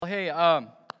Hey,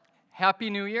 Happy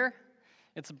New Year.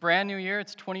 It's a brand new year.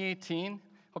 It's 2018.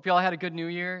 Hope you all had a good New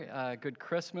Year, good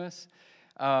Christmas.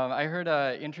 I heard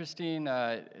an interesting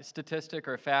statistic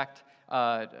or fact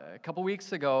a couple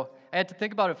weeks ago. I had to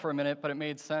think about it for a minute, but it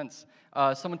made sense.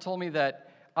 Someone told me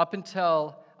that up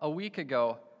until a week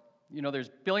ago, there's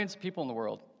billions of people in the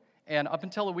world, and up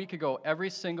until a week ago, every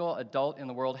single adult in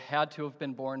the world had to have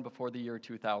been born before the year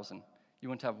 2000. You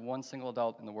wouldn't have one single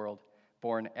adult in the world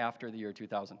born after the year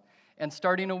 2000. And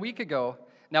starting a week ago,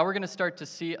 now we're going to start to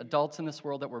see adults in this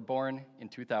world that were born in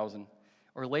 2000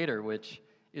 or later, which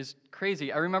is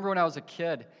crazy. I remember when I was a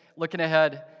kid, looking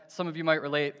ahead, some of you might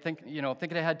relate,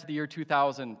 thinking ahead to the year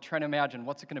 2000, trying to imagine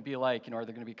what's it going to be like. Are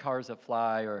there going to be cars that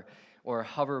fly or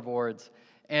hoverboards?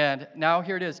 And now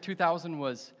here it is. 2000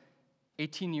 was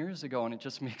 18 years ago, and it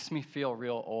just makes me feel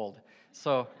real old.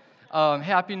 So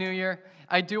Happy New Year.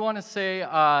 I do want to say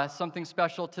something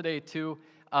special today, too.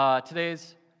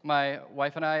 Today's my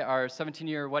wife and I, our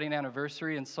 17-year wedding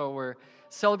anniversary, and so we're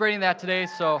celebrating that today.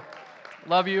 So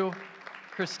love you,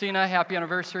 Christina. Happy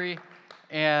anniversary.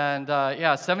 And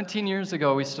 17 years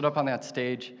ago, we stood up on that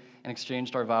stage and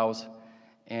exchanged our vows,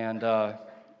 and it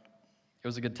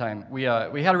was a good time. We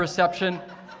had a reception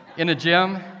in a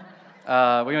gym.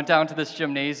 We went down to this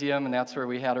gymnasium, and that's where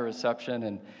we had a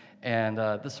reception. And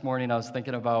this morning, I was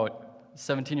thinking about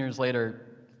 17 years later,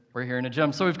 we're here in a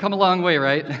gym. So we've come a long way,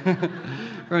 right?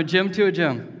 From a gym to a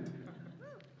gym.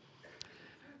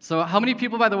 So how many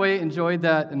people, by the way, enjoyed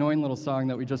that annoying little song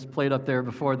that we just played up there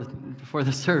before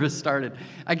the service started?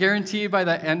 I guarantee you by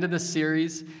the end of the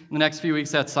series, in the next few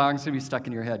weeks, that song's going to be stuck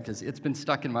in your head, because it's been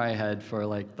stuck in my head for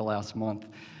like the last month.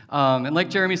 And like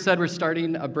Jeremy said, we're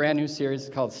starting a brand new series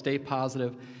called Stay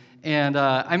Positive. And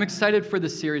I'm excited for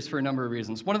this series for a number of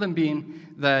reasons. One of them being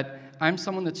that I'm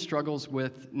someone that struggles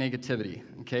with negativity,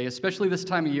 okay? Especially this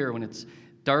time of year when it's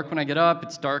dark when I get up,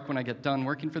 it's dark when I get done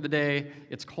working for the day,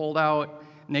 it's cold out.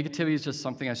 Negativity is just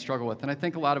something I struggle with, and I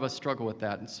think a lot of us struggle with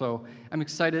that. And so I'm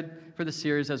excited for the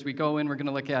series. As we go in, we're going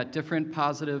to look at different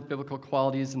positive biblical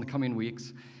qualities in the coming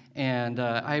weeks. And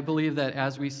I believe that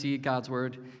as we see God's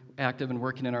Word active and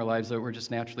working in our lives, that we're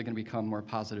just naturally going to become more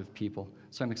positive people.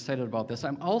 So I'm excited about this.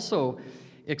 I'm also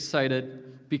excited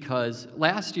because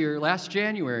last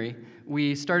January,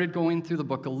 we started going through the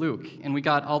book of Luke, and we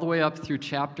got all the way up through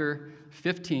chapter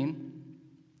 15.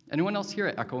 Anyone else hear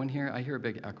an echo in here? I hear a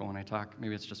big echo when I talk.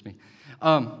 Maybe it's just me.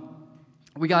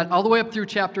 We got all the way up through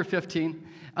chapter 15,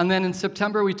 and then in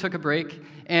September we took a break,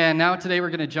 and now today we're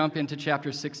going to jump into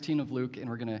chapter 16 of Luke, and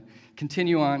we're going to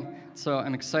continue on. So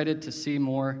I'm excited to see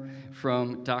more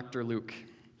from Dr. Luke.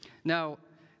 Now,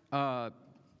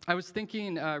 I was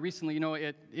thinking recently,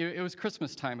 it was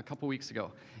Christmas time a couple weeks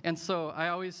ago. And so I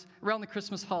always, around the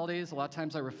Christmas holidays, a lot of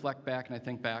times I reflect back and I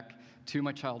think back to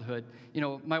my childhood.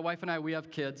 My wife and I, we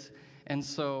have kids. And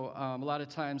so a lot of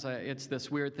times it's this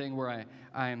weird thing where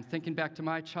I'm thinking back to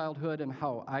my childhood and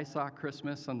how I saw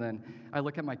Christmas. And then I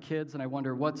look at my kids and I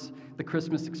wonder, what's the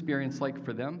Christmas experience like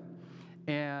for them?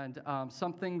 And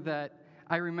something that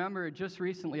I remember just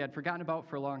recently, I'd forgotten about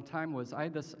for a long time, was I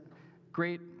had this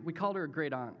we called her a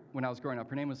great aunt when I was growing up.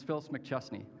 Her name was Phyllis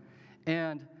McChesney.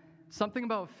 And something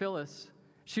about Phyllis,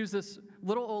 she was this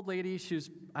little old lady. She was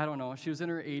in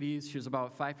her 80s. She was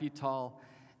about 5 feet tall.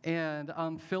 And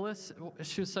Phyllis,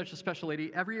 she was such a special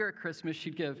lady. Every year at Christmas,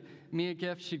 she'd give me a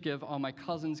gift. She'd give all my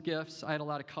cousins gifts. I had a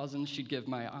lot of cousins. She'd give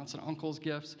my aunts and uncles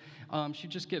gifts.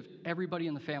 She'd just give everybody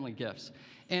in the family gifts.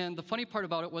 And the funny part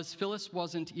about it was Phyllis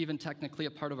wasn't even technically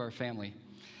a part of our family.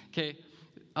 Okay,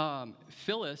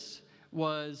 Phyllis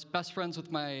was best friends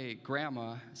with my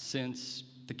grandma since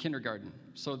the kindergarten.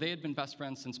 So they had been best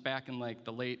friends since back in like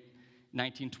the late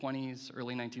 1920s,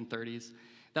 early 1930s.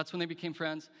 That's when they became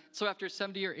friends. So after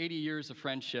 70 or 80 years of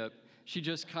friendship, she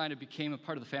just kind of became a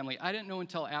part of the family. I didn't know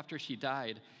until after she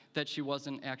died that she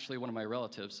wasn't actually one of my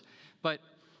relatives. But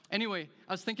anyway,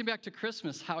 I was thinking back to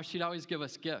Christmas, how she'd always give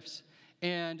us gifts.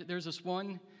 And there's this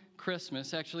one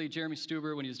Christmas, actually, Jeremy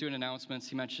Stuber, when he was doing announcements,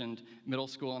 he mentioned middle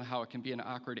school and how it can be an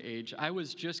awkward age. I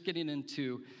was just getting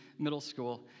into middle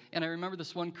school, and I remember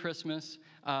this one Christmas,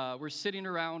 we're sitting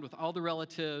around with all the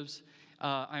relatives,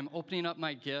 I'm opening up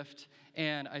my gift,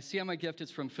 and I see on my gift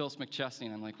it's from Phyllis McChesney,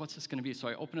 and I'm like, what's this going to be? So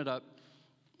I open it up,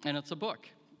 and it's a book.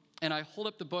 And I hold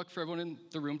up the book for everyone in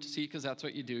the room to see, because that's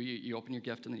what you do. You open your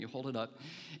gift, and then you hold it up.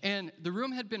 And the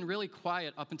room had been really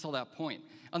quiet up until that point.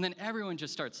 And then everyone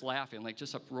just starts laughing, like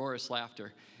just uproarious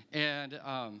laughter. And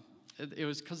it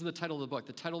was because of the title of the book.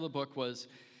 The title of the book was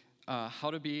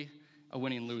How to Be a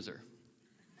Winning Loser.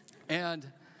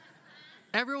 And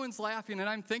everyone's laughing, and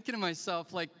I'm thinking to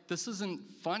myself, like, this isn't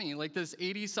funny. Like, this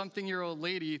 80-something-year-old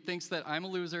lady thinks that I'm a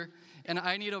loser, and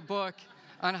I need a book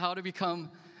on how to become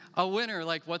a winner.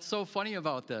 Like, what's so funny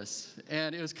about this?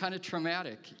 And it was kind of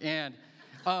traumatic. And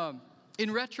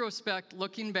in retrospect,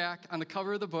 looking back on the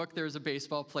cover of the book, there's a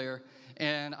baseball player.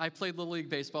 And I played Little League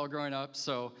baseball growing up,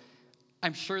 so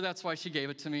I'm sure that's why she gave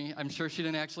it to me. I'm sure she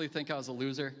didn't actually think I was a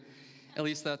loser. At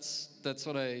least that's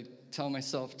what I tell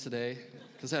myself today,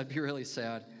 because that'd be really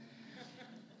sad.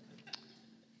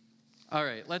 All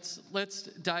right, let's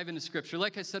dive into Scripture.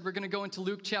 Like I said, we're going to go into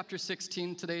Luke chapter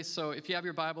 16 today, so if you have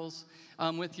your Bibles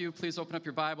with you, please open up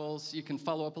your Bibles. You can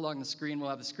follow up along the screen. We'll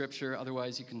have the Scripture.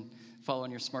 Otherwise, you can follow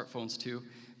on your smartphones too.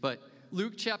 But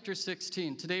Luke chapter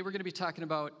 16. Today, we're going to be talking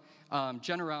about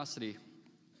generosity.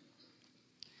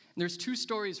 And there's two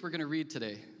stories we're going to read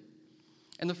today.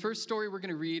 And the first story we're going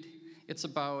to read, it's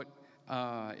about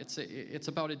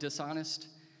a dishonest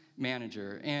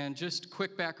manager. And just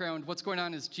quick background, what's going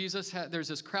on is there's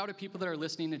this crowd of people that are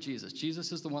listening to Jesus.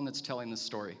 Jesus is the one that's telling this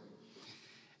story.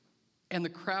 And the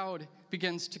crowd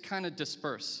begins to kind of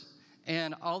disperse.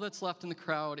 And all that's left in the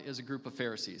crowd is a group of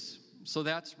Pharisees. So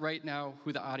that's right now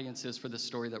who the audience is for this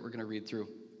story that we're going to read through.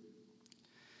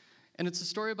 And it's a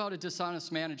story about a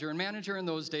dishonest manager. And manager in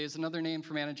those days, another name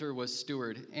for manager was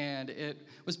steward. And it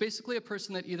was basically a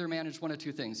person that either managed one of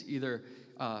two things, either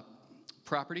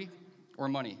property or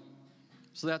money.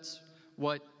 So that's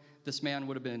what this man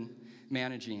would have been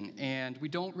managing. And we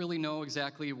don't really know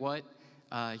exactly what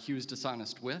he was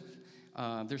dishonest with.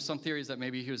 There's some theories that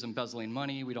maybe he was embezzling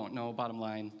money. We don't know. Bottom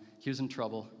line, he was in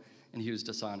trouble and he was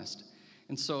dishonest.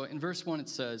 And so in verse 1 it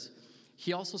says,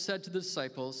 he also said to the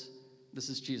disciples, this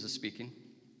is Jesus speaking,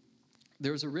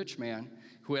 there was a rich man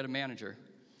who had a manager,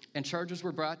 and charges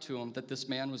were brought to him that this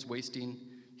man was wasting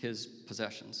his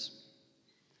possessions.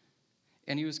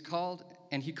 And he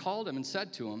called him and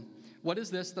said to him, what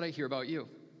is this that I hear about you?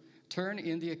 Turn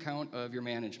in the account of your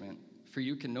management, for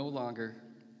you can no longer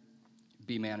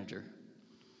be manager.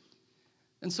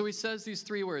 And so he says these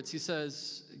three words. He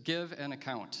says, give an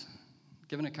account.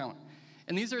 Give an account.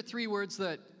 And these are three words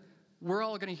that we're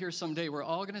all going to hear someday. We're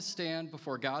all going to stand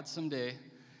before God someday,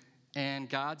 and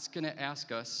God's going to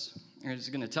ask us, or He's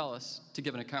going to tell us to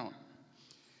give an account.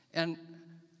 And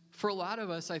for a lot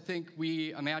of us, I think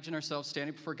we imagine ourselves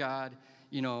standing before God,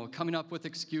 coming up with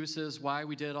excuses why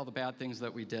we did all the bad things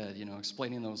that we did,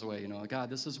 explaining those away. God,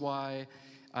 this is why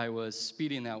I was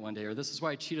speeding that one day, or this is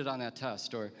why I cheated on that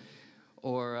test,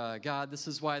 or God, this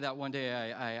is why that one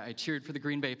day I cheered for the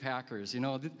Green Bay Packers.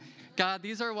 God,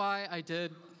 these are why I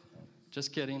did.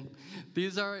 Just kidding.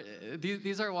 These are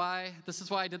why. This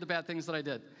is why I did the bad things that I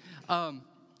did.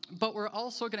 But we're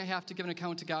also going to have to give an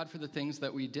account to God for the things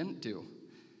that we didn't do.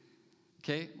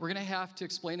 Okay? We're going to have to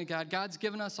explain to God. God's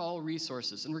given us all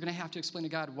resources, and we're going to have to explain to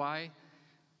God why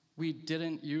we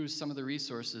didn't use some of the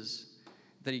resources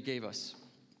that He gave us.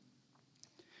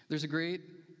 There's a great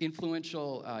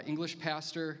influential English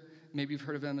pastor. Maybe you've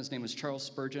heard of him. His name was Charles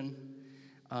Spurgeon.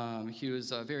 He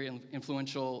was very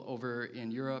influential over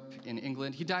in Europe, in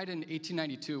England. He died in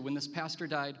 1892. When this pastor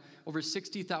died, over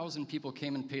 60,000 people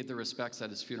came and paid their respects at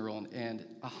his funeral, and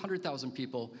 100,000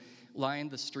 people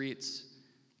lined the streets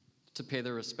to pay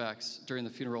their respects during the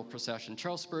funeral procession.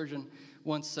 Charles Spurgeon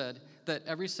once said that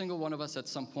every single one of us at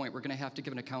some point, we're going to have to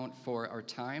give an account for our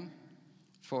time,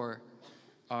 for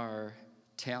our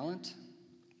talent,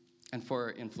 and for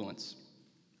our influence.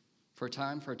 For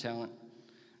time, for our talent,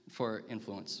 for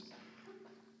influence.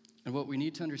 And what we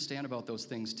need to understand about those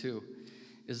things too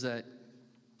is that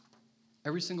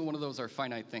every single one of those are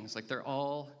finite things. Like, they're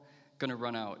all going to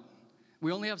run out.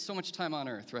 We only have so much time on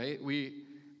earth, right?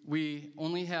 We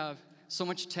only have so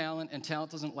much talent, and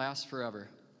talent doesn't last forever.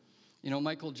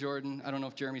 Michael Jordan, I don't know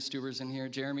if Jeremy Stuber's in here.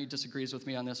 Jeremy disagrees with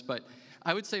me on this, but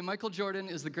I would say Michael Jordan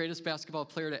is the greatest basketball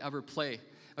player to ever play,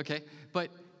 okay?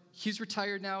 But he's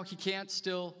retired now. He can't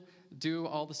still do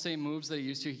all the same moves that he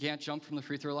used to. He can't jump from the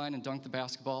free throw line and dunk the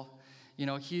basketball.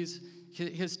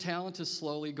 His talent is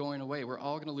slowly going away. We're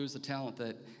all going to lose the talent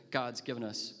that God's given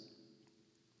us.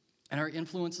 And our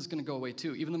influence is going to go away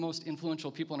too. Even the most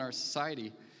influential people in our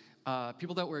society,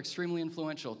 people that were extremely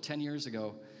influential 10 years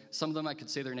ago, some of them I could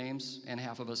say their names, and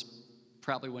half of us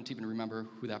probably wouldn't even remember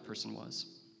who that person was.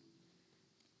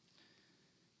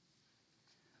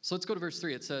 So let's go to verse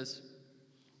 3. It says,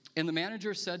 and the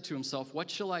manager said to himself, what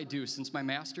shall I do, since my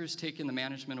master has taken the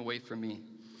management away from me?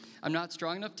 I'm not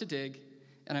strong enough to dig,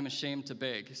 and I'm ashamed to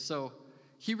beg. So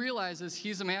he realizes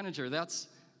he's a manager. That's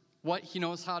what he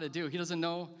knows how to do. He doesn't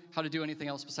know how to do anything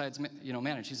else besides,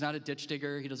 manage. He's not a ditch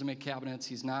digger. He doesn't make cabinets.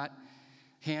 He's not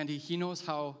handy. He knows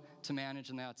how to manage,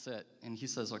 and that's it. And he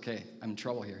says, okay, I'm in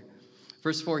trouble here.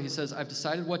 Verse 4, he says, I've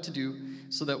decided what to do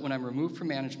so that when I'm removed from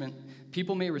management,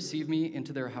 people may receive me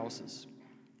into their houses.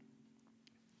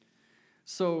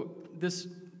 So this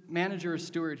manager or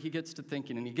steward, he gets to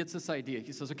thinking, and he gets this idea.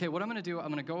 He says, okay, what I'm going to do, I'm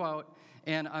going to go out,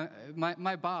 and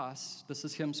my boss, this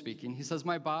is him speaking, he says,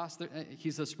 my boss,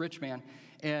 he's this rich man,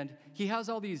 and he has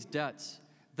all these debts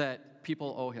that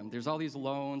people owe him. There's all these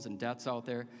loans and debts out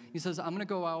there. He says, I'm going to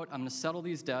go out, I'm going to settle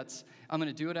these debts, I'm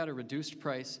going to do it at a reduced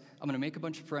price, I'm going to make a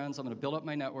bunch of friends, I'm going to build up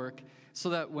my network, so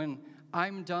that when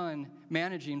I'm done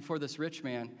managing for this rich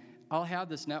man, I'll have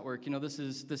this network. This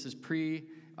is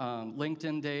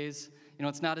pre-LinkedIn days.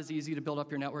 It's not as easy to build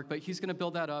up your network, but he's going to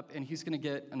build that up, and he's going to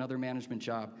get another management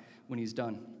job when he's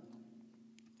done.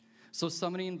 So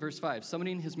verse 5,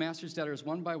 summoning his master's debtors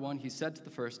one by one, he said to the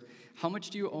first, how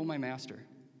much do you owe my master?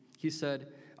 He said,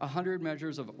 100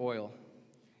 measures of oil.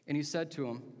 And he said to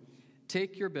him,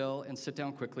 take your bill and sit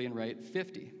down quickly and write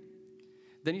 50.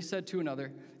 Then he said to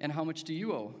another, and how much do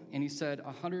you owe? And he said,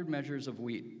 100 measures of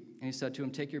wheat. And he said to him,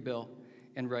 take your bill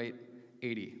and write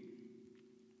 80.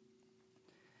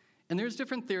 And there's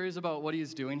different theories about what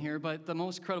he's doing here, but the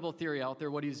most credible theory out there,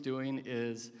 what he's doing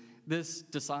is this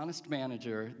dishonest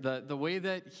manager, the way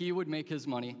that he would make his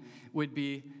money would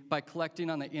be by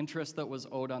collecting on the interest that was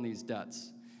owed on these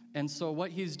debts. And so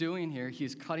what he's doing here,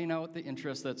 he's cutting out the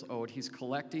interest that's owed. He's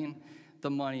collecting the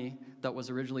money that was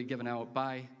originally given out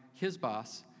by his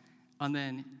boss, and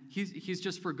then he's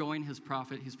just forgoing his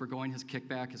profit. He's forgoing his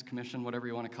kickback, his commission, whatever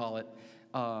you want to call it.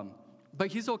 But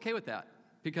he's okay with that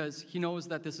because he knows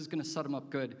that this is going to set him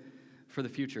up good for the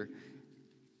future.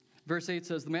 Verse 8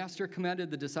 says, the master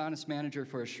commended the dishonest manager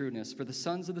for his shrewdness, for the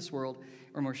sons of this world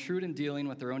are more shrewd in dealing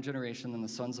with their own generation than the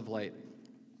sons of light.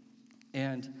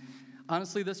 And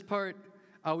honestly, this part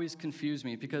always confused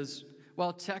me because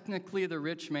while technically the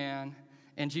rich man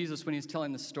and Jesus, when he's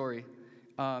telling this story,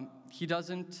 he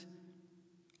doesn't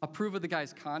approve of the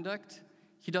guy's conduct.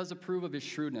 He does approve of his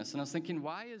shrewdness. And I was thinking,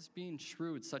 why is being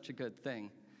shrewd such a good thing?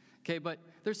 Okay, but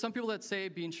there's some people that say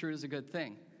being shrewd is a good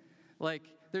thing. Like,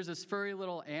 there's this furry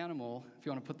little animal, if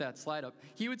you want to put that slide up.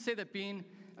 He would say that being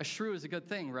a shrew is a good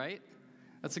thing, right?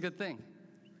 That's a good thing.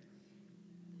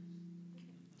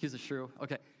 He's a shrew,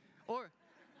 okay. Or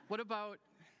what about,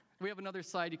 we have another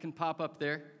slide you can pop up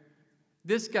there.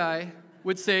 This guy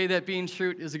would say that being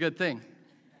shrewd is a good thing.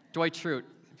 Dwight Schrute.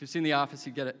 If you've seen The Office,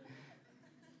 you get it.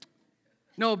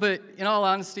 No, but in all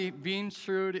honesty, being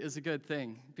shrewd is a good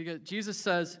thing. Because Jesus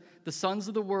says the sons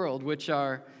of the world, which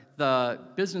are the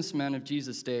businessmen of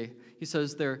Jesus' day, he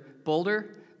says they're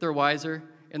bolder, they're wiser,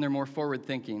 and they're more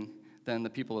forward-thinking than the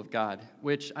people of God,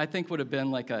 which I think would have been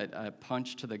like a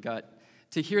punch to the gut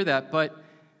to hear that. But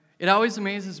it always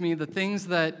amazes me, the things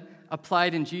that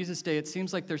applied in Jesus' day, it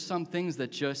seems like there's some things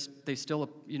that they still,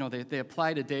 they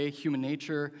apply today, human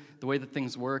nature, the way that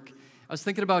things work. I was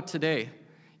thinking about today,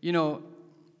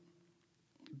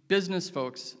 business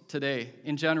folks today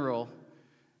in general,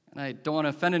 and I don't want to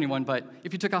offend anyone, but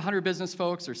if you took 100 business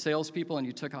folks or salespeople and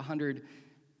you took 100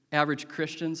 average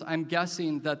Christians, I'm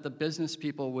guessing that the business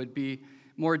people would be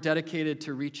more dedicated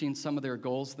to reaching some of their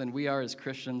goals than we are as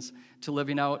Christians to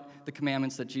living out the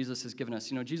commandments that Jesus has given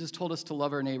us. Jesus told us to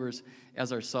love our neighbors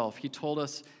as ourselves. He told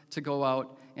us to go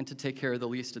out and to take care of the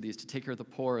least of these, to take care of the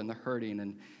poor and the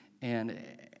hurting. And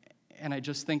I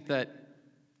just think that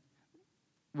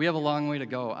we have a long way to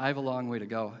go. I have a long way to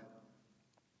go.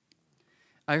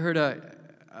 I heard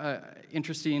a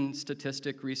interesting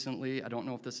statistic recently. I don't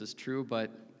know if this is true,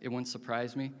 but it wouldn't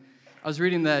surprise me. I was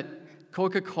reading that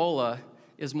Coca-Cola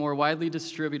is more widely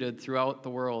distributed throughout the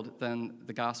world than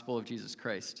the gospel of Jesus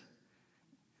Christ.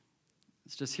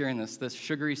 It's just hearing this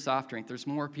sugary soft drink. There's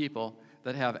more people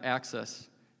that have access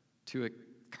to a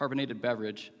carbonated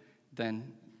beverage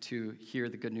than to hear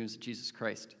the good news of Jesus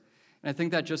Christ. And I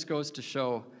think that just goes to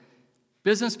show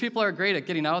business people are great at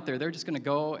getting out there. They're just going to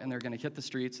go and they're going to hit the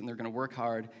streets and they're going to work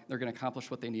hard. They're going to accomplish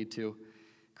what they need to.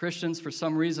 Christians, for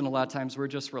some reason, a lot of times we're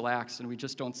just relaxed and we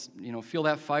just don't, feel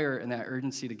that fire and that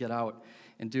urgency to get out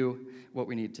and do what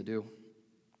we need to do.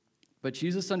 But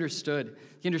Jesus understood.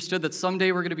 He understood that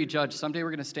someday we're going to be judged. Someday we're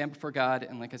going to stand before God,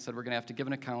 and like I said, we're going to have to give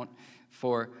an account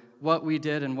for what we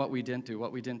did and what we didn't do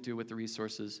with the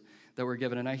resources that were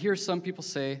given. And I hear some people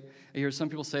say,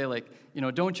 like,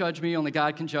 don't judge me, only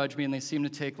God can judge me, and they seem to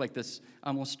take like this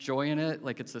almost joy in it,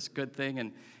 like it's this good thing.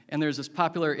 And there's this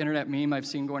popular internet meme I've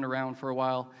seen going around for a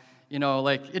while.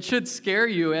 Like, it should scare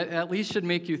you, at least should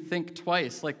make you think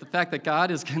twice. Like, the fact that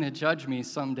God is going to judge me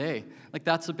someday. Like,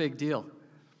 that's a big deal.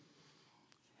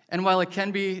 And while it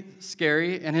can be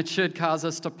scary, and it should cause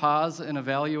us to pause and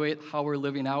evaluate how we're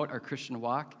living out our Christian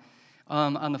walk,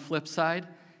 on the flip side,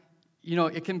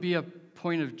 it can be a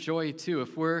point of joy, too.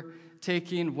 If we're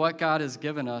taking what God has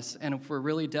given us, and if we're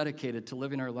really dedicated to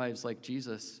living our lives like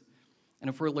Jesus, and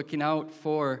if we're looking out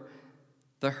for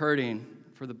the hurting,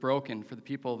 for the broken, for the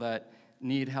people that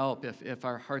need help, if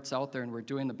our heart's out there and we're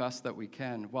doing the best that we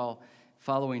can while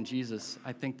following Jesus,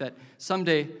 I think that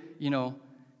someday,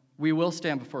 we will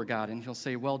stand before God and he'll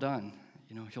say, well done.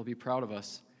 He'll be proud of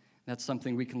us. That's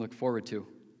something we can look forward to.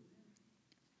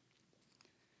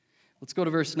 Let's go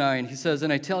to verse 9. He says,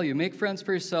 and I tell you, make friends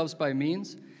for yourselves by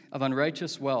means of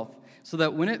unrighteous wealth, so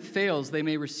that when it fails, they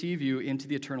may receive you into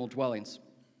the eternal dwellings.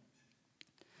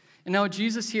 And now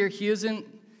Jesus here, he isn't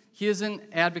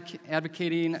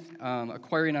advocating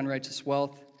acquiring unrighteous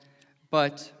wealth,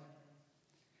 but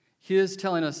he is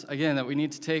telling us, again, that we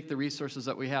need to take the resources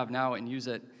that we have now and use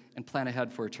it and plan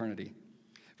ahead for eternity.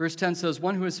 Verse 10 says,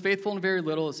 one who is faithful in very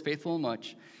little is faithful in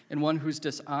much, and one who's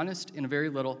dishonest in very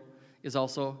little is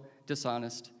also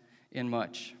dishonest in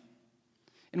much.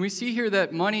 And we see here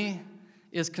that money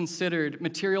is considered,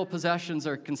 material possessions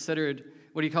are considered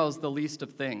what he calls the least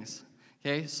of things.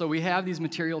 Okay, so we have these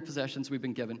material possessions we've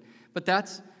been given, but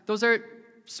those are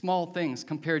small things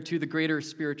compared to the greater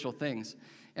spiritual things.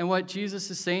 And what Jesus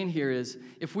is saying here is,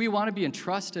 if we want to be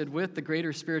entrusted with the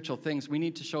greater spiritual things, we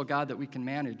need to show God that we can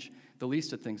manage the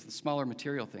least of things, the smaller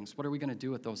material things. What are we going to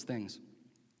do with those things?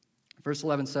 Verse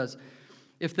 11 says,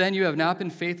 if then you have not been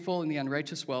faithful in the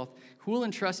unrighteous wealth, who will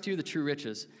entrust you the true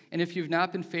riches? And if you've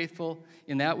not been faithful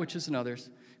in that which is another's,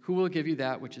 who will give you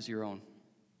that which is your own?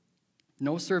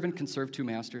 No servant can serve two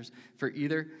masters, for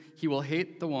either he will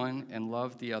hate the one and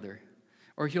love the other,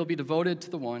 or he'll be devoted to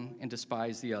the one and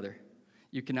despise the other.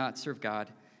 You cannot serve God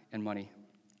and money.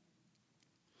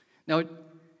 Now,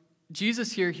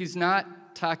 Jesus here, he's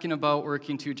not talking about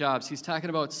working two jobs. He's talking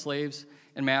about slaves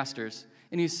and masters.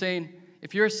 And he's saying,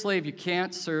 if you're a slave, you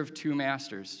can't serve two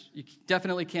masters. You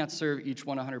definitely can't serve each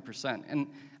one 100%. And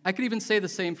I could even say the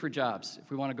same for jobs,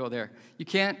 if we want to go there. You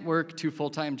can't work two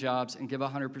full-time jobs and give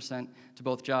 100% to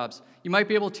both jobs. You might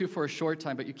be able to for a short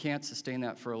time, but you can't sustain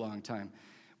that for a long time.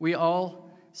 We all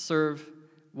serve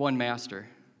one master.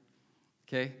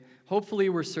 Okay? Hopefully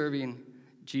we're serving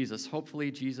Jesus.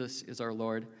 Hopefully Jesus is our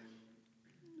Lord.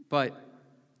 But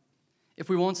if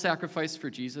we won't sacrifice for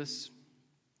Jesus,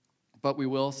 but we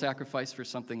will sacrifice for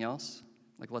something else,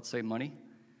 like let's say money,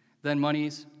 then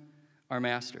money's our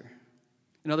master.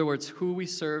 In other words, who we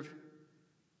serve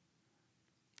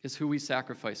is who we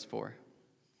sacrifice for.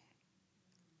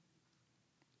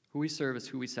 Who we serve is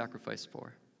who we sacrifice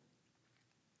for.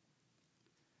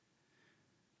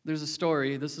 There's a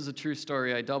story, this is a true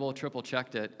story, I double, triple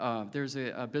checked it. There's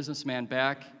a businessman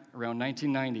back around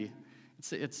 1990.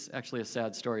 It's actually a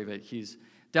sad story, but he's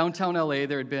downtown LA.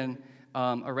 There had been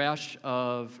a rash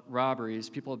of robberies.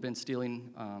 People had been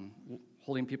stealing,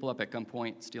 holding people up at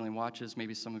gunpoint, stealing watches.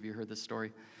 Maybe some of you heard this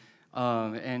story.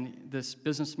 And this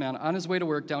businessman, on his way to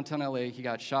work downtown LA, he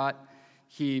got shot.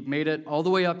 He made it all the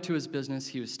way up to his business.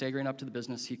 He was staggering up to the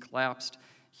business. He collapsed.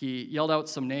 He yelled out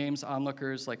some names.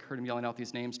 Onlookers heard him yelling out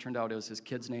these names. Turned out it was his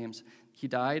kids' names. He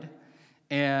died.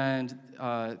 And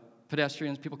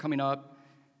pedestrians, people coming up,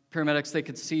 paramedics, they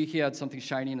could see he had something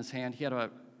shiny in his hand. He had a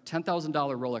 $10,000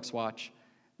 Rolex watch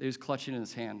that he was clutching in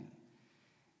his hand.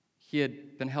 He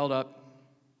had been held up.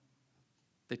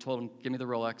 They told him, give me the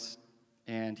Rolex.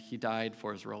 And he died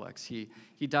for his Rolex.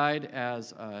 He died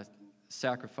as a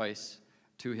sacrifice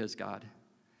to his God.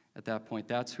 At that point,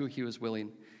 that's who he was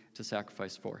willing to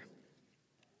sacrifice for.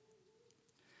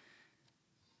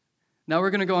 Now we're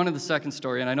going to go on to the second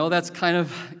story, and I know that's kind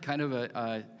of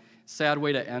a sad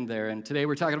way to end there. And today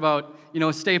we're talking about,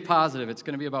 stay positive. It's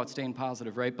going to be about staying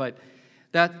positive, right? But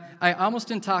I almost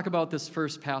didn't talk about this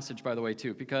first passage, by the way,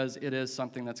 too, because it is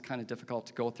something that's kind of difficult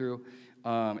to go through.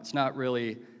 It's not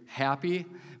really happy,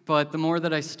 but the more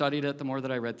that I studied it, the more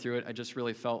that I read through it, I just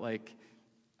really felt like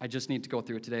I just need to go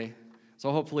through it today.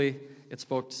 So hopefully it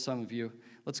spoke to some of you.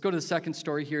 Let's go to the second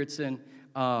story here. It's in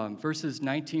verses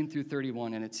 19 through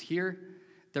 31, and it's here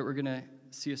that we're going to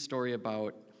see a story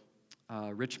about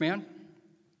a rich man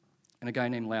and a guy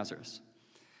named Lazarus.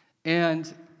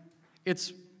 And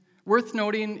it's worth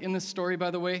noting in this story,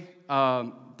 by the way,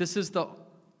 this is the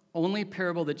only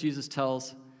parable that Jesus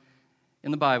tells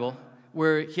in the Bible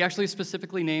where he actually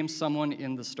specifically names someone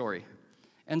in the story.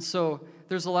 And so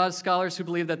there's a lot of scholars who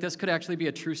believe that this could actually be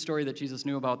a true story that Jesus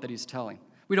knew about that he's telling.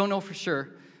 We don't know for sure,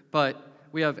 but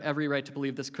we have every right to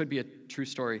believe this could be a true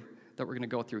story that we're going to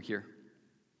go through here.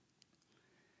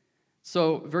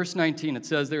 So, verse 19, it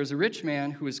says, there was a rich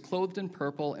man who was clothed in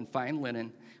purple and fine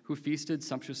linen, who feasted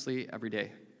sumptuously every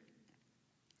day.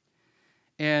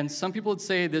 And some people would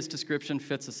say this description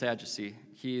fits a Sadducee.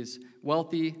 He's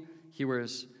wealthy, he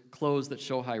wears clothes that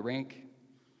show high rank.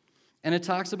 And it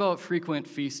talks about frequent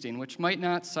feasting, which might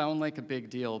not sound like a big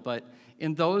deal, but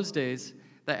in those days,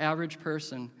 the average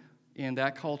person in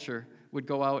that culture would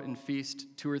go out and feast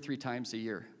 2 or 3 times a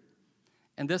year.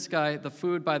 And this guy, the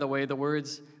food, by the way, the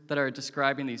words that are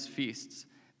describing these feasts,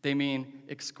 they mean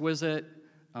exquisite,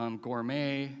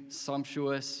 gourmet,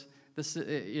 sumptuous. This,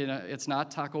 it's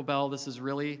not Taco Bell. This is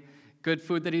really good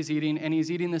food that he's eating, and he's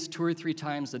eating this 2 or 3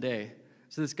 times a day.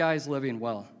 So this guy's living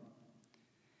well.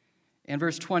 And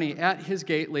verse 20, at his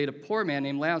gate laid a poor man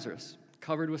named Lazarus,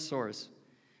 covered with sores,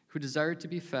 who desired to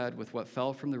be fed with what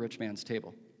fell from the rich man's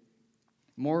table.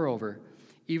 Moreover,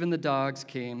 even the dogs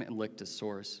came and licked his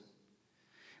sores.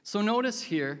 So notice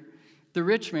here, the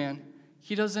rich man,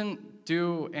 he doesn't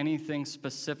do anything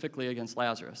specifically against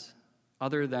Lazarus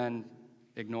other than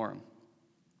ignore him.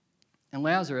 And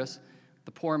Lazarus,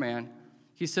 the poor man,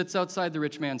 he sits outside the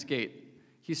rich man's gate.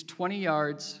 He's 20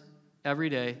 yards every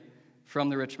day from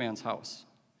the rich man's house.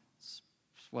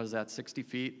 What is that, 60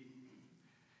 feet?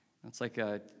 That's like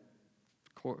a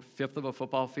fifth of a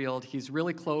football field. He's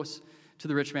really close to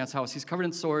the rich man's house. He's covered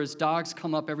in sores. Dogs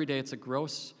come up every day. It's a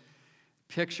gross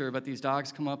picture, but these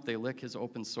dogs come up, they lick his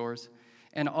open sores.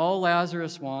 And all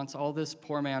Lazarus wants, all this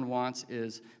poor man wants,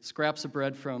 is scraps of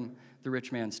bread from the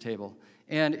rich man's table.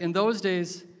 And in those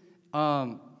days,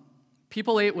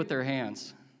 people ate with their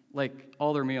hands, like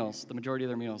all their meals, the majority of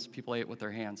their meals, people ate with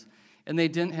their hands. And they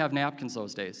didn't have napkins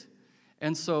those days.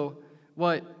 And so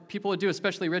what people would do,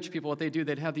 especially rich people, what they do,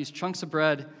 they'd have these chunks of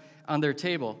bread on their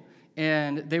table,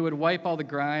 and they would wipe all the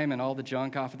grime and all the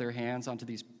junk off of their hands onto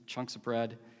these chunks of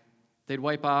bread. They'd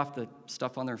wipe off the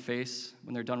stuff on their face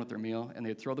when they're done with their meal, and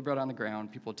they'd throw the bread on the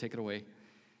ground. People would take it away.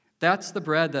 That's the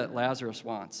bread that Lazarus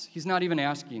wants. He's not even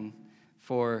asking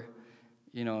for,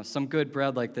 some good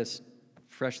bread like this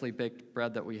freshly baked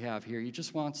bread that we have here. He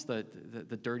just wants the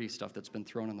dirty stuff that's been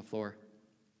thrown on the floor.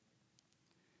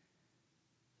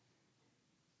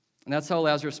 And that's how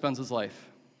Lazarus spends his life.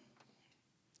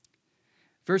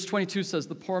 Verse 22 says,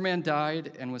 the poor man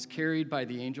died and was carried by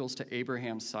the angels to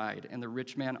Abraham's side, and the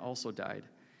rich man also died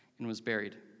and was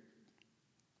buried.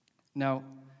 Now,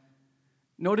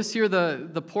 notice here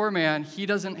the poor man, he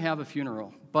doesn't have a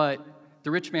funeral, but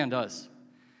the rich man does.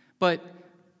 But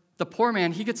the poor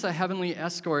man, he gets a heavenly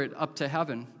escort up to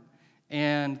heaven,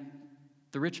 and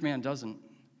the rich man doesn't.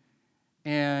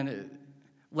 And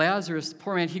Lazarus, the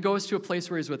poor man, he goes to a place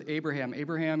where he's with Abraham.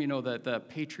 Abraham, the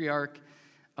patriarch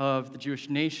of the Jewish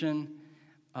nation.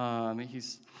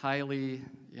 He's highly,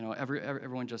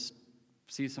 everyone just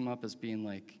sees him up as being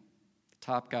like the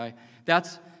top guy.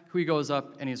 That's who he goes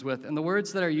up and he's with. And the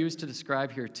words that are used to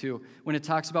describe here too, when it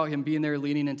talks about him being there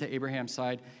leaning into Abraham's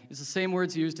side, is the same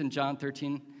words used in John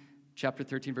 13, chapter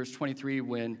 13, verse 23,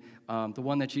 when the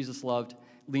one that Jesus loved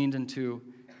leaned into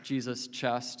Jesus'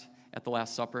 chest at the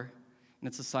Last Supper. And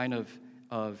it's a sign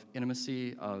of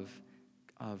intimacy, of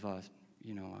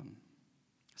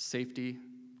safety,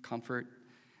 comfort.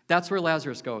 That's where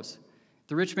Lazarus goes.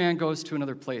 The rich man goes to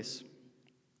another place.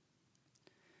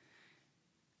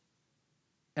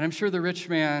 And I'm sure the rich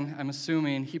man, I'm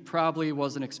assuming, he probably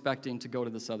wasn't expecting to go to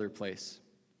this other place.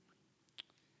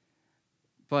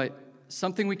 But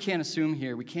something we can't assume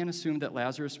here, we can't assume that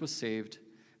Lazarus was saved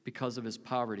because of his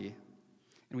poverty.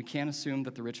 And we can't assume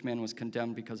that the rich man was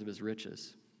condemned because of his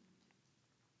riches.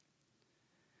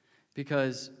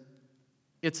 Because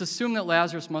it's assumed that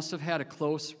Lazarus must have had a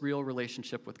close, real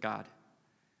relationship with God.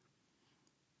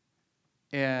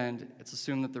 And it's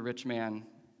assumed that the rich man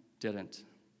didn't.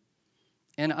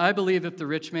 And I believe if the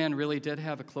rich man really did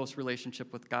have a close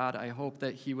relationship with God, I hope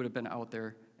that he would have been out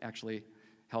there actually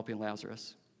helping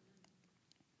Lazarus.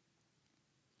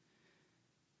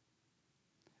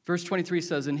 Verse 23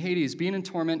 says, in Hades, being in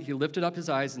torment, he lifted up his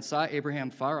eyes and saw Abraham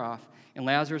far off and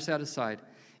Lazarus at his side.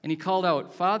 And he called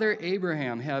out, Father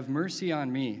Abraham, have mercy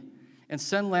on me, and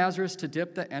send Lazarus to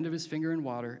dip the end of his finger in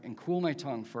water and cool my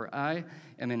tongue, for I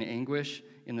am in anguish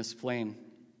in this flame.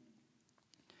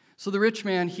 So the rich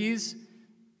man, he's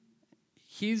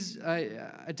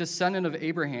a descendant of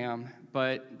Abraham,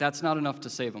 but that's not enough to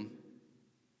save him,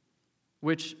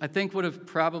 which I think would have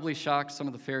probably shocked some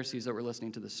of the Pharisees that were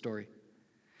listening to this story.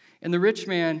 And the rich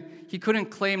man, he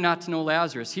couldn't claim not to know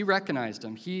Lazarus. He recognized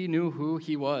him. He knew who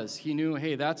he was. He knew,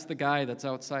 hey, that's the guy that's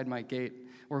outside my gate,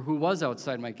 or who was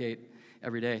outside my gate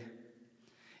every day.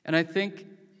 And I think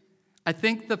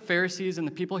the Pharisees and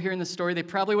the people hearing this story, they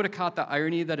probably would have caught the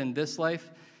irony that in this life,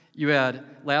 you had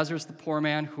Lazarus, the poor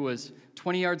man, who was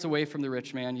 20 yards away from the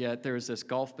rich man, yet there was this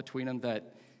gulf between them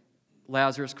that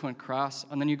Lazarus couldn't cross.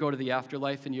 And then you go to the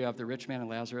afterlife, and you have the rich man and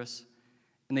Lazarus,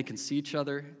 and they can see each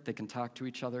other, they can talk to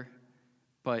each other,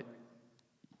 but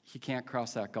he can't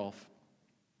cross that gulf.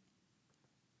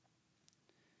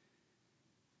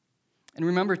 And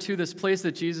remember, too, this place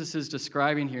that Jesus is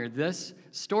describing here, this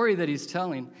story that he's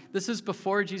telling, this is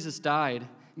before Jesus died,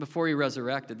 before he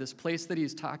resurrected. This place that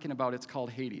he's talking about, it's called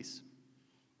Hades,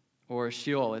 or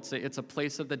Sheol. It's a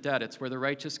place of the dead. It's where the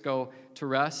righteous go to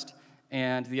rest,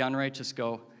 and the unrighteous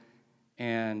go,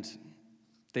 and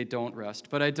they don't rest.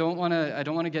 But I don't want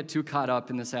to get too caught up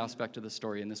in this aspect of the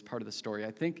story, in this part of the story.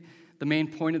 I think the main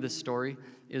point of this story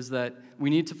is that we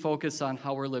need to focus on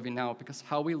how we're living now, because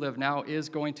how we live now is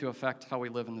going to affect how we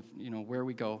live in where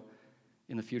we go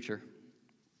in the future.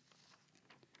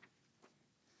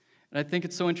 And I think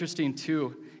it's so interesting,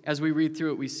 too, as we read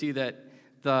through it, we see that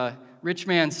the rich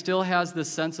man still has this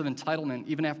sense of entitlement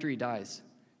even after he dies.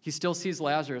 He still sees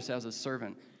Lazarus as a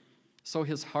servant. So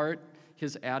his heart,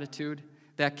 his attitude,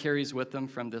 that carries with him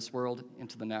from this world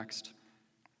into the next.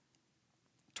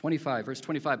 Verse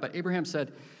 25, but Abraham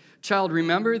said, "Child,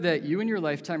 remember that you in your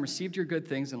lifetime received your good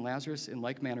things, and Lazarus in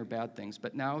like manner bad things.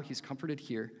 But now he's comforted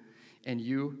here, and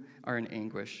you are in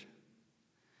anguish."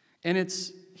 And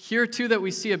it's here, too, that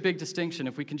we see a big distinction.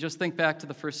 If we can just think back to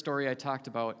the first story I talked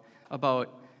about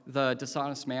the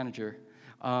dishonest manager.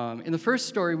 In the first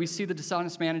story, we see the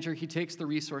dishonest manager, he takes the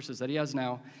resources that he has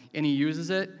now, and he uses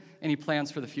it, and he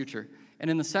plans for the future. And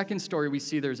in the second story, we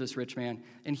see there's this rich man,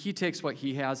 and he takes what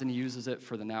he has and he uses it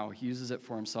for the now. He uses it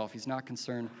for himself. He's not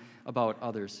concerned about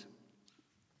others.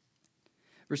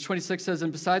 Verse 26 says,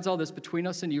 "And besides all this, between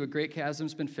us and you a great chasm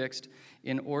has been fixed,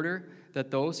 in order that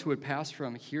those who would pass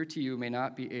from here to you may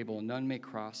not be able, and none may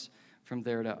cross from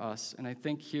there to us." And I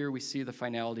think here we see the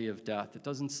finality of death. It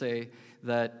doesn't say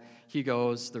that he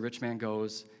goes, the rich man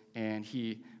goes, and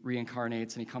he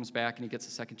reincarnates, and he comes back, and he gets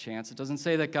a second chance. It doesn't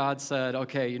say that God said,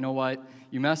 okay, you know what,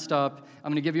 you messed up,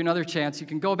 I'm going to give you another chance. You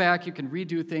can go back, you can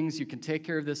redo things, you can take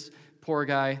care of this poor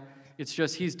guy. It's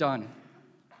just he's done.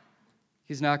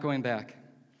 He's not going back.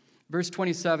 Verse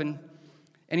 27,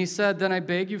 "And he said, Then I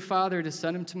beg you, Father, to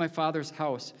send him to my father's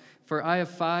house, for I have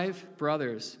 5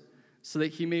 brothers, so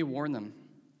that he may warn them,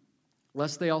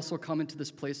 lest they also come into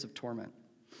this place of torment.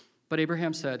 But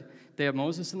Abraham said, They have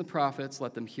Moses and the prophets,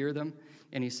 let them hear them.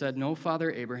 And he said, No,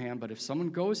 Father Abraham, but if someone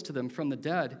goes to them from the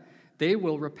dead, they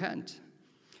will repent.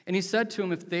 And he said to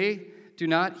him, If they do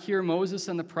not hear Moses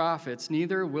and the prophets,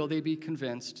 neither will they be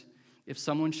convinced if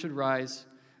someone should rise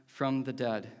from the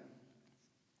dead."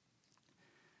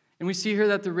 And we see here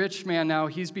that the rich man now,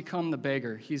 he's become the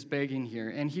beggar. He's begging here.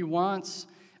 And he wants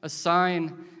a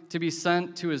sign to be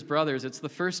sent to his brothers. It's the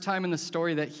first time in the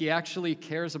story that he actually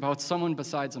cares about someone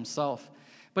besides himself.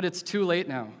 But it's too late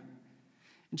now.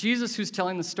 Jesus, who's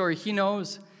telling the story, he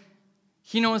knows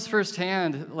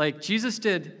firsthand, like Jesus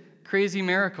did crazy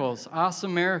miracles,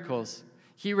 awesome miracles.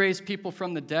 He raised people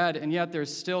from the dead, and yet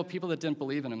there's still people that didn't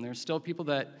believe in him. There's still people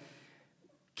that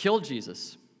killed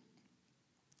Jesus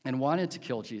and wanted to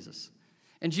kill Jesus.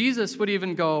 And Jesus would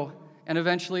even go, and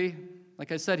eventually,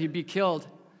 like I said, he'd be killed,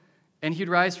 and he'd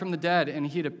rise from the dead, and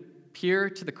he'd appear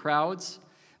to the crowds.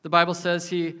 The Bible says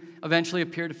he eventually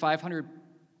appeared to 500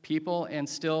 people, and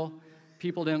still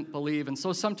people didn't believe. And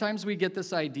so sometimes we get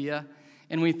this idea,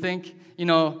 and we think,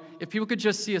 if people could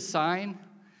just see a sign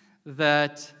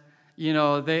that,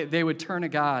 they would turn to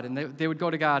God, and they would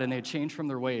go to God, and they'd change from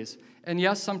their ways. And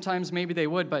yes, sometimes maybe they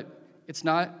would, but it's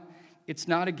not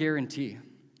a guarantee.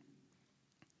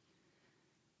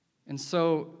 And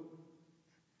so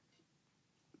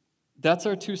that's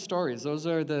our 2 stories. Those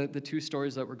are the 2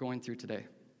 stories that we're going through today.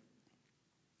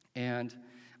 And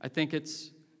I think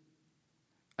it's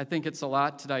a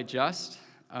lot to digest.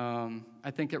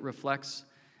 I think it reflects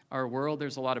our world.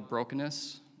 There's a lot of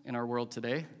brokenness in our world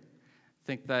today. I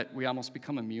think that we almost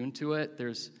become immune to it.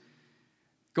 There's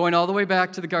going all the way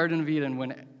back to the Garden of Eden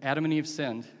when Adam and Eve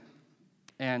sinned,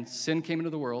 and sin came into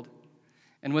the world.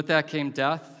 And with that came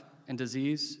death and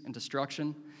disease and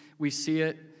destruction. We see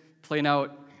it playing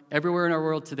out everywhere in our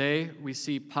world today. We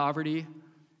see poverty.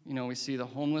 We see the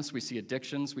homeless. We see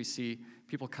addictions. We see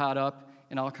people caught up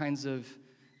in all kinds of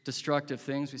destructive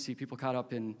things. We see people caught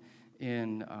up in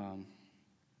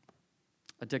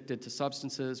addicted to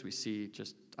substances. We see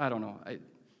just, I don't know.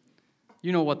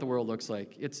 You know what the world looks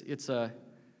like. It's a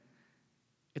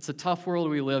tough world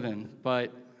we live in,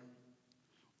 but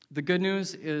the good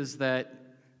news is that,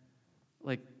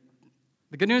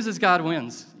 God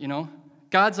wins,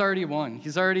 God's already won.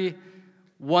 He's already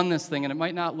won this thing, and it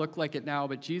might not look like it now,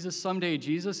 but someday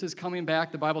Jesus is coming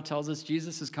back. The Bible tells us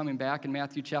Jesus is coming back in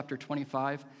Matthew chapter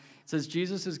 25. It says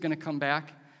Jesus is going to come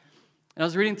back. And I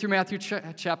was reading through Matthew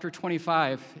chapter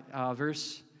 25,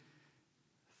 verse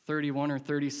 31 or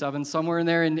 37, somewhere in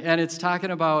there, and it's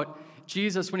talking about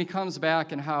Jesus when he comes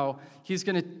back and how he's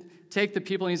going to take the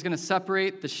people and he's going to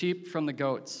separate the sheep from the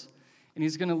goats. And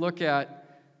he's going to look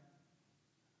at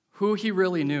who he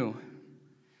really knew.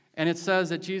 And it says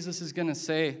that Jesus is going to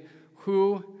say,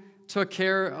 who took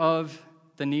care of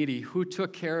the needy, who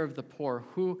took care of the poor,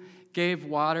 who gave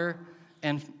water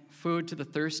and food to the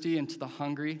thirsty and to the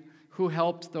hungry, who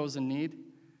helped those in need,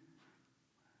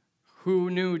 who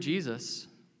knew Jesus.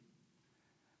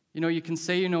 You know, you can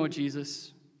say you know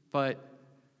Jesus, but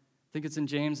I think it's in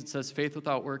James, it says faith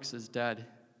without works is dead. It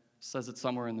says it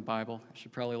somewhere in the Bible. I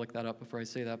should probably look that up before I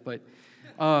say that, but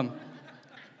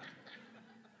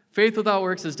faith without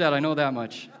works is dead, I know that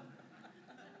much.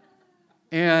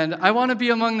 And I want to be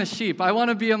among the sheep. I want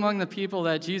to be among the people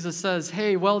that Jesus says,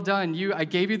 hey, well done. I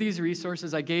gave you these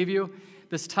resources. I gave you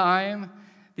this time,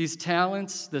 these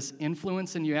talents, this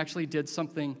influence, and you actually did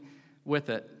something with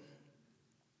it.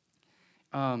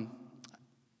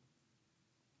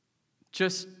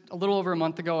 Just a little over a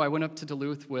month ago, I went up to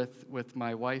Duluth with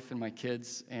my wife and my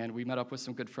kids, and we met up with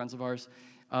some good friends of ours.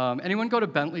 Anyone go to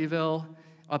Bentleyville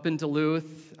up in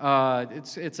Duluth?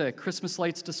 It's a Christmas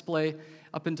lights display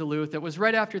up in Duluth. It was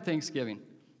right after Thanksgiving.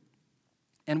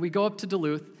 And we go up to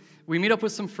Duluth. We meet up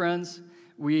with some friends.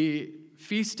 We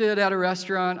feasted at a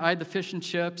restaurant. I had the fish and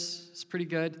chips. It's pretty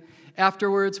good.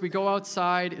 Afterwards, we go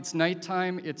outside. It's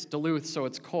nighttime. It's Duluth, so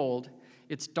it's cold.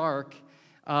 It's dark.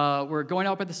 We're going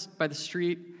out by the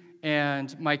street,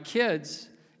 and my kids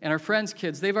and our friends'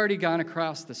 kids, they've already gone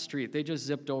across the street. They just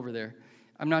zipped over there.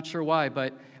 I'm not sure why,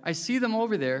 but I see them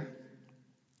over there,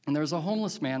 and there's a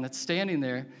homeless man that's standing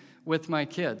there with my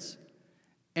kids.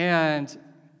 And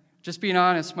just being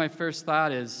honest, my first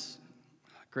thought is,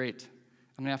 great,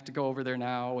 I'm going to have to go over there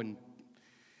now and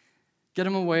get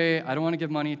him away. I don't want to give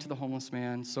money to the homeless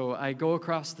man. So I go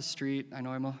across the street. I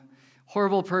know I'm a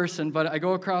horrible person, but I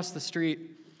go across the street,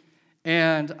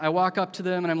 and I walk up to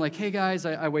them, and I'm like, hey, guys.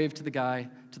 I wave to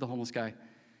the homeless guy.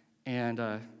 And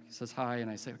he says hi,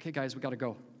 and I say, okay, guys, we got to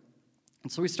go.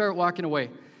 And so we start walking away.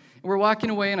 And we're walking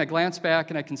away, and I glance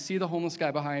back, and I can see the homeless guy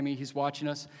behind me. He's watching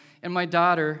us. And my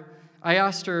daughter, I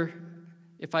asked her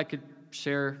if I could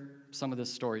share some of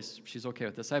this stories. She's okay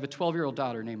with this. I have a 12-year-old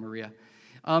daughter named Maria.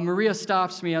 Maria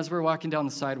stops me as we're walking down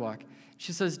the sidewalk.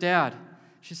 She says, Dad,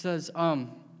 she says,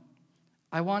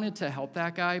 I wanted to help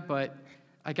that guy, but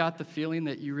I got the feeling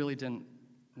that you really didn't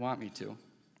want me to.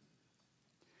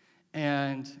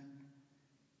 And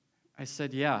I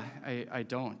said, yeah, I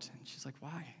don't. And she's like,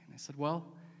 why? And I said, well,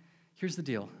 here's the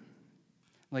deal.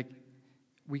 Like,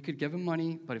 we could give him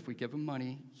money, but if we give him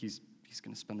money, he's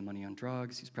going to spend the money on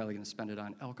drugs. He's probably going to spend it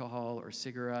on alcohol or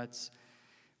cigarettes.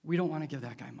 We don't want to give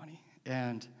that guy money.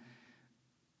 And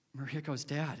Maria goes,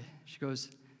 Dad, she goes,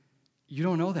 you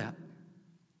don't know that.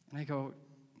 And I go,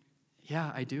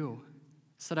 yeah, I do. I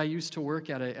said, I used to work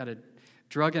at a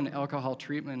drug and alcohol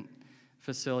treatment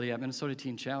facility at Minnesota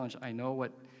Teen Challenge. I know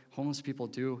what homeless people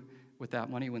do with that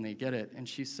money when they get it. And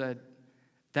she said,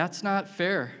 that's not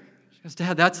fair. She goes,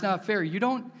 Dad, that's not fair. You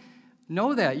don't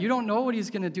know that. You don't know what he's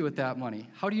going to do with that money.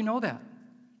 How do you know that?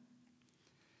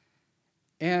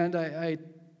 And I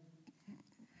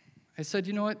said,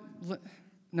 you know what?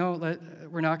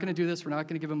 We're not going to do this. We're not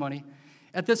going to give him money.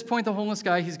 At this point, the homeless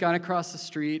guy, he's gone across the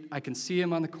street. I can see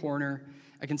him on the corner.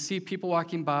 I can see people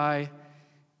walking by.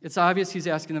 It's obvious he's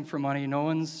asking them for money. No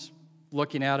one's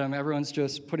looking at him. Everyone's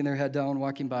just putting their head down,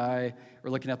 walking by,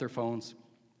 or looking at their phones.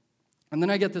 And then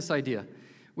I get this idea.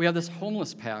 We have this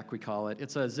homeless pack, we call it.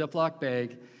 It's a Ziploc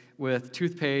bag with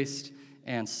toothpaste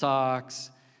and socks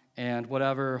and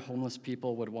whatever homeless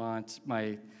people would want.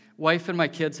 My wife and my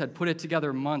kids had put it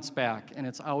together months back, and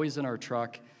it's always in our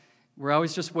truck. We're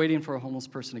always just waiting for a homeless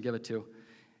person to give it to.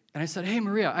 And I said, hey,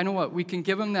 Maria, I know what, we can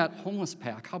give him that homeless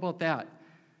pack. How about that?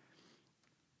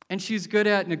 And she's good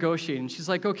at negotiating. She's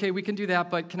like, okay, we can do that,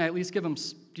 but can I at least give him,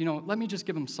 let me just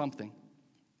give him something.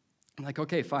 I'm like,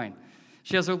 okay, fine.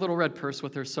 She has her little red purse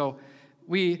with her. So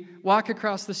we walk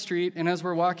across the street, and as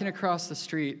we're walking across the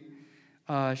street,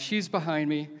 she's behind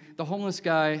me. The homeless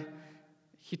guy,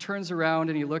 he turns around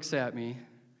and he looks at me.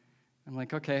 I'm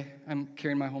like, okay, I'm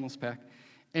carrying my homeless pack.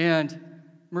 And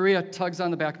Maria tugs on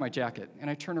the back of my jacket, and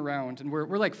I turn around, and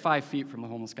we're like 5 feet from the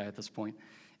homeless guy at this point.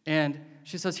 And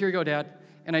she says, here you go, Dad.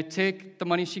 And I take the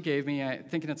money she gave me,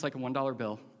 thinking it's like a $1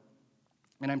 bill.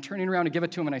 And I'm turning around to give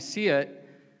it to him, and I see it,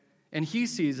 and he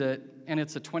sees it, and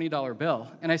it's a $20 bill.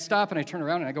 And I stop, and I turn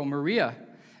around, and I go, Maria,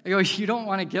 I go, you don't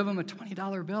want to give him a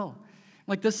 $20 bill. I'm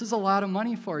like, this is a lot of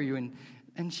money for you.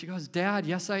 And she goes, Dad,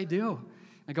 yes, I do.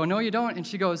 I go, no, you don't. And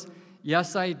she goes,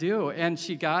 yes, I do. And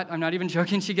I'm not even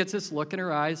joking, she gets this look in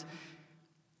her eyes.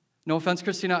 No offense,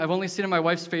 Christina, I've only seen it in my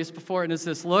wife's face before, and it's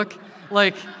this look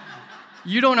like,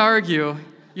 you don't argue,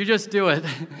 you just do it.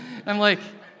 I'm like,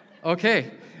 okay.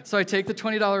 So I take the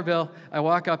 $20 bill, I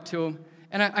walk up to him,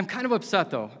 And I'm kind of upset,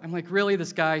 though. I'm like, really,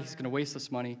 this guy, he's going to waste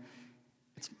this money.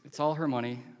 It's all her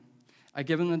money. I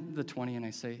give him the 20, and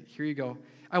I say, here you go.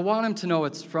 I want him to know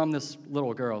it's from this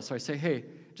little girl. So I say, hey,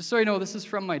 just so you know, this is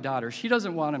from my daughter. She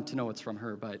doesn't want him to know it's from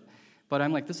her, but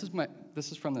I'm like, this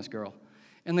is from this girl.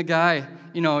 And the guy,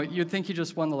 you'd think he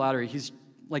just won the lottery. He's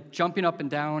like jumping up and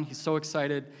down. He's so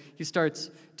excited. He starts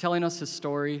telling us his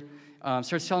story,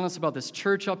 starts telling us about this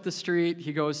church up the street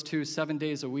he goes to 7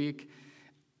 days a week.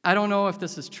 I don't know if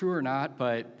this is true or not,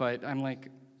 but I'm like,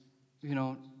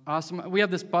 awesome. We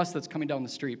have this bus that's coming down the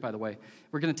street, by the way.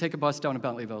 We're going to take a bus down to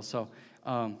Bentleyville. So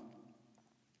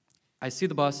I see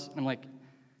the bus, and I'm like,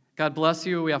 God bless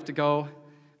you. We have to go.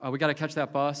 We got to catch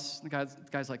that bus. The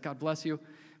guy's like, God bless you.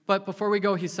 But before we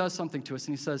go, he says something to us,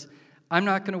 and he says, I'm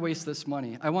not going to waste this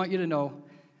money. I want you to know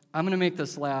I'm going to make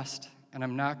this last, and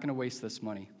I'm not going to waste this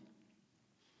money.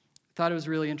 I thought it was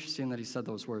really interesting that he said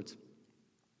those words.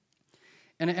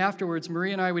 And afterwards,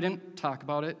 Marie and I, we didn't talk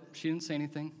about it. She didn't say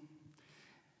anything.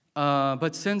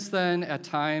 But since then, at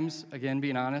times, again,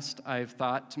 being honest, I've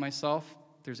thought to myself,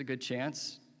 there's a good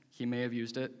chance he may have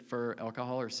used it for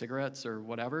alcohol or cigarettes or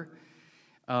whatever.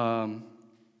 But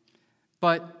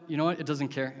you know what? It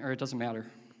doesn't matter.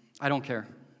 I don't care.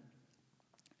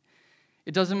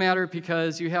 It doesn't matter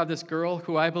because you have this girl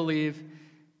who I believe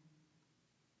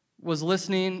was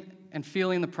listening and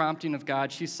feeling the prompting of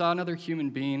God. She saw another human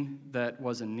being that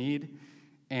was in need,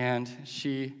 and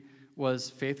she was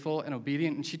faithful and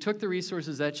obedient, and she took the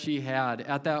resources that she had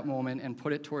at that moment and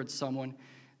put it towards someone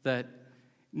that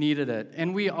needed it.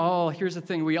 And here's the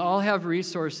thing, we all have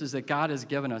resources that God has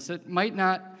given us. It might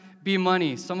not be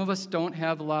money. Some of us don't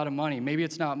have a lot of money. Maybe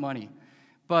it's not money.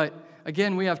 But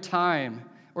again, we have time.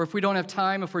 Or if we don't have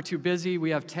time, if we're too busy,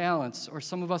 we have talents. Or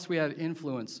some of us, we have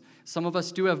influence. Some of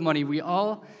us do have money. We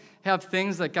all have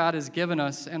things that God has given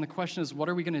us, and the question is, what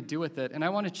are we going to do with it? And I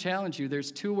want to challenge you.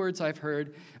 There's 2 words I've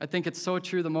heard. I think it's so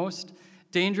true. The most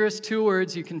dangerous 2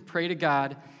 words you can pray to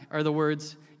God are the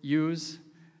words, use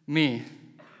me.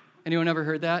 Anyone ever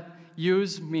heard that?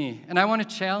 Use me. And I want to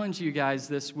challenge you guys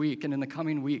this week and in the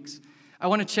coming weeks. I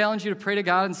want to challenge you to pray to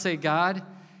God and say, God,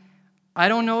 I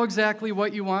don't know exactly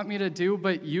what you want me to do,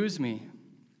 but use me.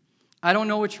 I don't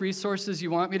know which resources you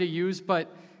want me to use,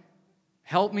 but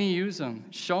help me use them.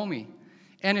 Show me.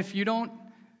 And if you don't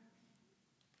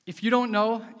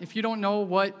know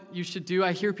what you should do,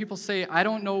 I hear people say, I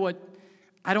don't know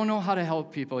how to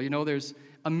help people. There's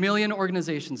a million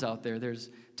organizations out there. There's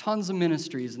tons of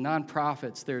ministries,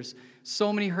 nonprofits. There's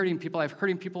so many hurting people. I've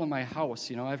hurting people in my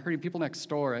house. I've hurting people next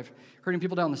door. I've hurting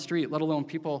people down the street, let alone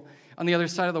people on the other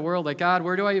side of the world. Like, God,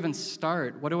 where do I even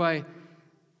start? What do I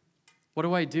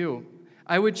do?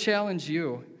 I would challenge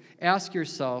you, ask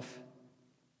yourself,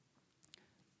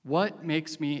 what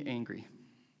makes me angry?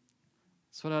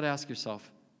 That's what I'd ask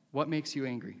yourself. What makes you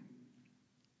angry?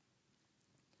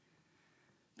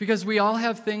 Because we all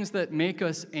have things that make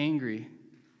us angry.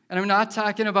 And I'm not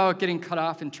talking about getting cut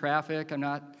off in traffic. I'm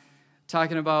not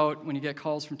talking about when you get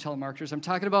calls from telemarketers. I'm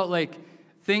talking about like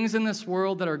things in this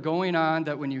world that are going on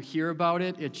that when you hear about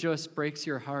it, it just breaks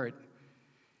your heart.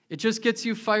 It just gets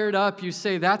you fired up. You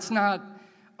say, that's not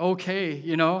okay,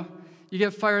 You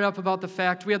get fired up about the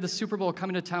fact we have the Super Bowl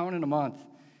coming to town in a month.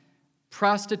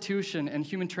 Prostitution and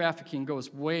human trafficking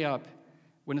goes way up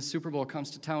when a Super Bowl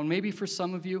comes to town. Maybe for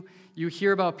some of you, you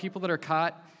hear about people that are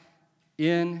caught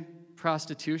in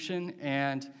prostitution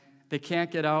and they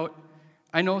can't get out.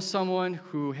 I know someone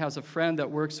who has a friend that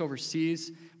works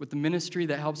overseas with the ministry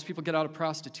that helps people get out of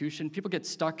prostitution. People get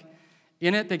stuck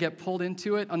in it, they get pulled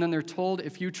into it, and then they're told,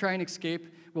 if you try and escape,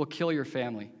 we'll kill your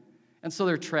family. And so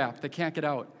they're trapped, they can't get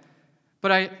out.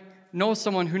 But I know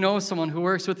someone who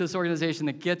works with this organization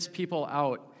that gets people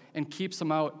out and keeps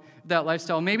them out of that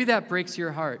lifestyle. Maybe that breaks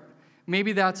your heart.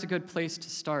 Maybe that's a good place to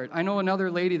start. I know another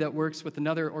lady that works with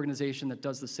another organization that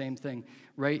does the same thing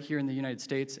right here in the United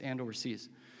States and overseas.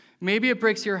 Maybe it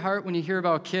breaks your heart when you hear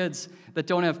about kids that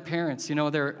don't have parents.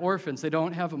 They're orphans. They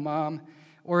don't have a mom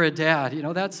or a dad.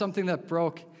 That's something that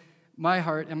broke my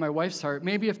heart and my wife's heart.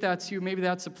 Maybe if that's you, maybe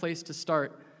that's a place to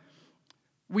start.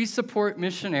 We support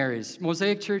missionaries.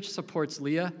 Mosaic Church supports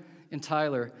Leah and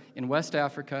Tyler in West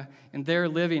Africa, and they're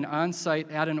living on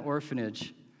site at an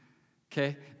orphanage.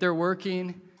 Okay? They're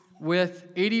working with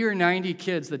 80 or 90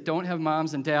 kids that don't have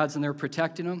moms and dads, and they're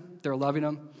protecting them, they're loving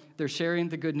them, they're sharing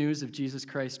the good news of Jesus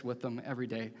Christ with them every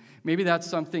day. Maybe that's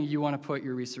something you want to put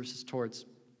your resources towards.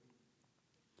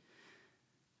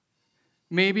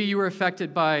 Maybe you were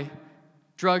affected by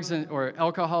drugs or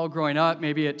alcohol growing up.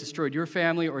 Maybe it destroyed your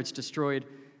family or it's destroyed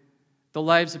the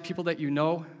lives of people that you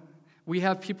know. We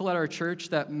have people at our church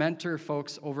that mentor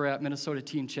folks over at Minnesota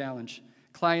Teen Challenge.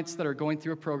 clients that are going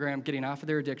through a program, getting off of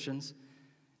their addictions,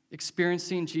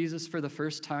 experiencing Jesus for the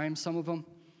first time, some of them.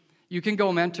 You can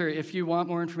go mentor. If you want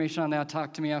more information on that,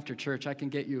 talk to me after church. I can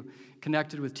get you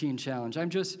connected with Teen Challenge. I'm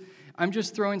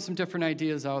just throwing some different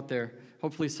ideas out there.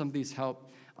 Hopefully some of these help.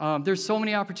 There's so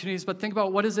many opportunities, but think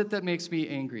about what is it that makes me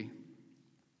angry?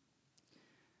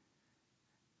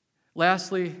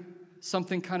 Lastly,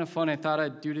 something kind of fun I thought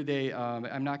I'd do today.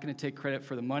 I'm not going to take credit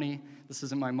for the money. This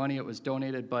isn't my money. It was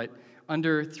donated. But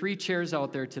under 3 chairs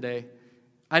out there today,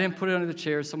 I didn't put it under the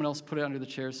chairs. Someone else put it under the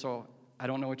chairs, so I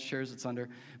don't know which chairs it's under.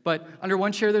 But under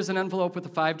one chair, there's an envelope with a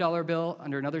 $5 bill.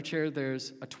 Under another chair,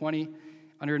 there's a $20.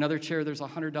 Under another chair, there's a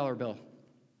 $100 bill.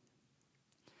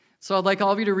 So I'd like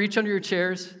all of you to reach under your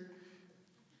chairs.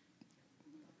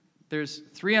 There's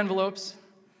 3 envelopes.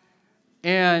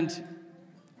 And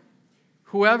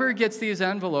whoever gets these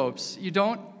envelopes, you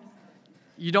don't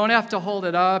have to hold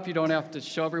it up. You don't have to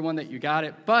show everyone that you got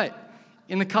it. But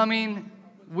in the coming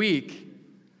week,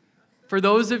 for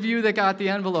those of you that got the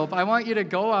envelope, I want you to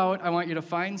go out. I want you to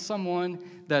find someone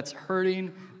that's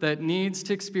hurting, that needs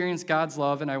to experience God's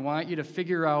love, and I want you to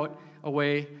figure out a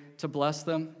way to bless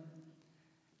them.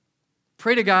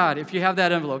 Pray to God if you have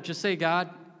that envelope. Just say, God,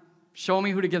 show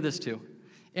me who to give this to.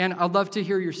 And I'd love to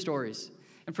hear your stories.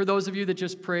 And for those of you that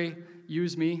just pray,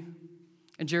 use me.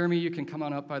 And Jeremy, you can come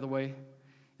on up, by the way.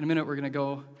 In a minute, we're going to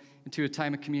go into a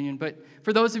time of communion. But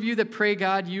for those of you that pray,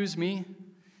 God, use me.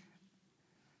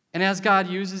 And as God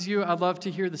uses you, I'd love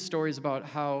to hear the stories about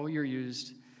how you're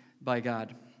used by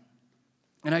God.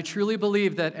 And I truly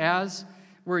believe that as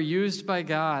we're used by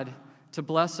God to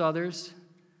bless others,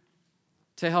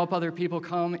 to help other people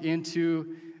come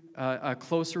into a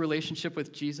closer relationship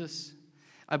with Jesus,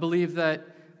 I believe that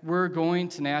we're going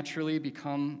to naturally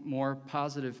become more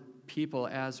positive people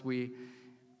as we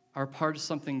are part of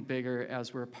something bigger,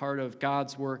 as we're part of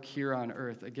God's work here on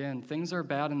earth. Again, things are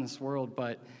bad in this world,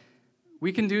 but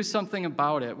we can do something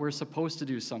about it. We're supposed to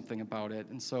do something about it.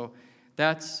 And so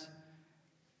that's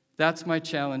my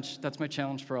challenge. That's my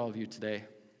challenge for all of you today.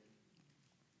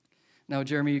 Now,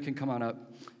 Jeremy, you can come on up.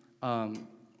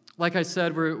 Like I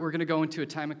said, we're going to go into a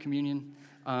time of communion.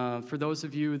 For those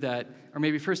of you that are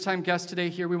maybe first-time guests today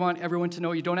here, we want everyone to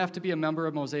know you don't have to be a member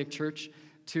of Mosaic Church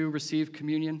to receive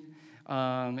communion.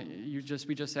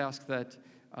 We just ask that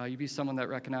you be someone that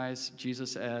recognizes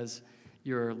Jesus as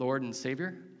your Lord and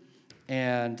Savior.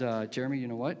 And Jeremy, you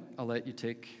know what? I'll let you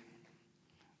take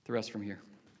the rest from here.